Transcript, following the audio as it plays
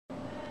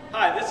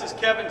Hi, this is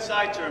Kevin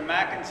Seitzer of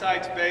Mack and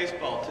Seitz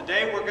Baseball.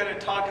 Today we're going to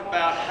talk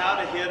about how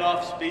to hit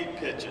off speed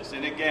pitches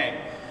in a game.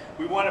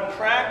 We want to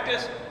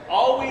practice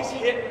always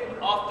hitting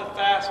off the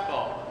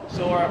fastball.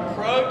 So our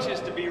approach is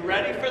to be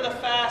ready for the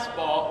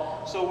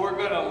fastball. So we're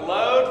going to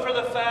load for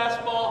the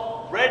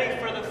fastball, ready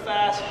for the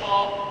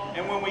fastball,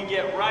 and when we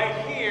get right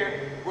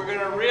here, we're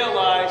going to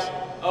realize,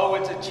 oh,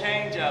 it's a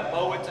changeup,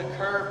 oh, it's a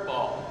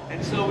curveball.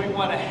 And so we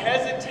want to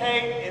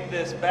hesitate in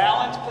this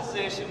balanced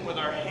position with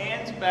our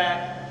hands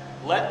back,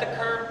 let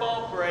the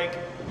curveball break,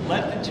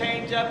 let the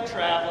changeup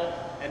travel,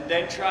 and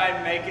then try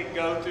and make it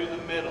go through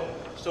the middle.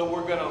 So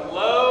we're going to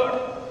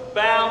load,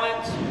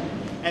 balance,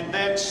 and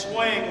then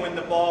swing when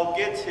the ball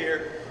gets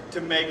here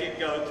to make it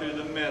go through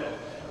the middle.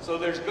 So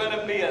there's going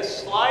to be a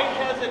slight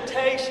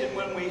hesitation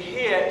when we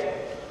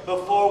hit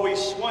before we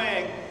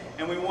swing,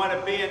 and we want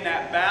to be in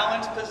that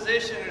balanced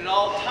position at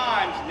all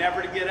times,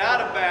 never to get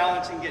out of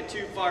balance and get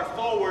too far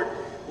forward.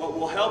 What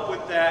will help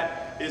with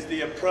that is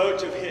the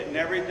approach of hitting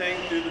everything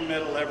through the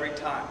middle every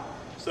time.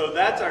 So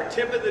that's our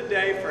tip of the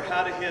day for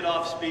how to hit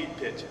off speed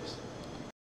pitches.